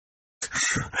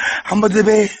I'm a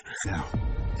debate. Now,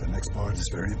 the next part is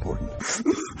very important.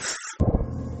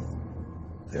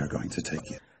 They are going to take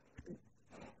you.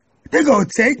 They're gonna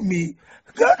take me.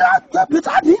 Bitch,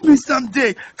 I need me some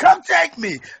dick. Come take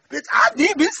me. Bitch, I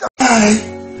need me some. Hi,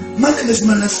 my name is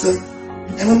Melissa,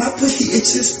 and when my pussy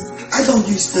itches, I don't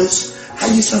use this. I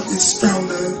use something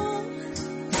stronger.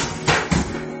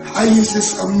 I use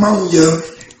this ammonia.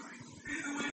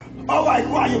 All right,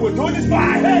 quiet. We're doing this for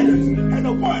our haters. And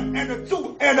the 1 and the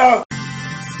 2 and the.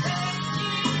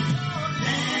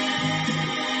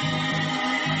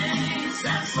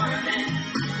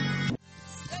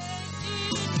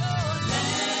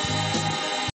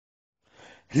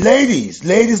 Ladies,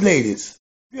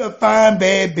 you're a fine,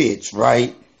 bad bitch,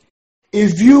 right?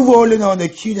 If you rolling on a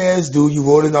cute ass dude, you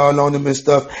rolling all on him and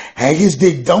stuff, and his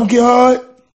dick don't get hard,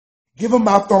 give him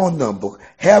my phone number.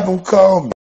 Have him call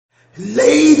me.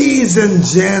 Ladies and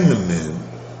gentlemen,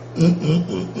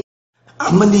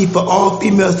 I'm gonna need for all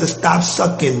females to stop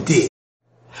sucking dick.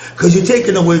 Cause you're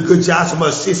taking away good jobs from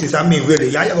us sissies. I mean, really,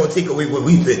 y'all gonna take away what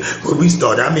we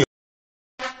started. I mean,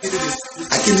 I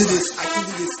can do this.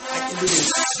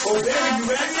 Oh, baby, you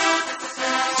ready?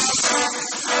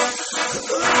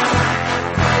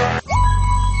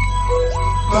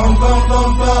 Bum, bum, bum,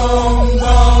 bum,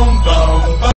 bum,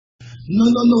 bum.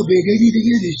 No, baby, they need to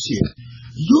hear this shit.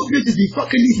 You bitches be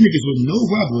fucking these niggas with no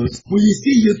rubbers. When you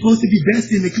see you're supposed to be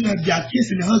best in the club, y'all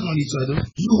kissing and hugging on each other.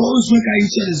 You hoes drink out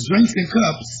each other's drinks and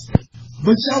cups.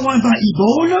 But y'all want about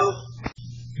Ebola?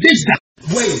 Bitch,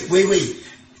 wait.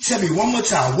 Tell me one more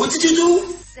time. What did you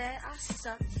do? Said I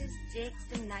sucked his dick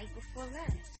the night before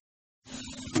last.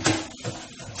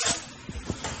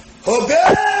 Oh,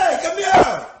 baby, come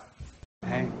here.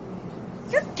 Hey.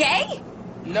 You're gay?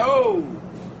 No.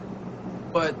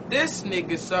 But this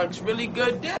nigga sucks really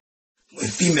good dick. When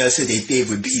females say their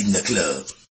favorite beat in the club.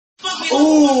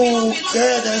 Ooh,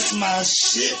 girl, that's my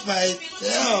shit right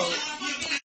there.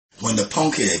 When the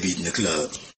punk head beat in the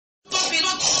club.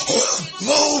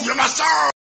 Move, you're my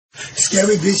soul.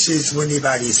 Scary bitches when they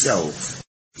by themselves.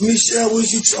 Michelle, what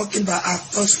you talking about? I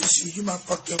fucks with you. You my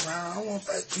fucking round. I won't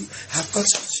fight you. I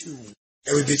fucks with you.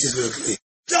 Every bitch is real clear.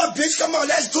 Yo, bitch, come on,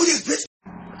 let's do this, bitch.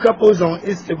 Couples on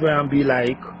Instagram be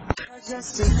like,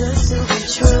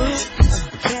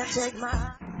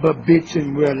 but bitch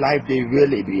in real life they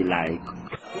really be like.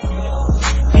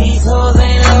 These hoes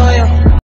ain't loyal.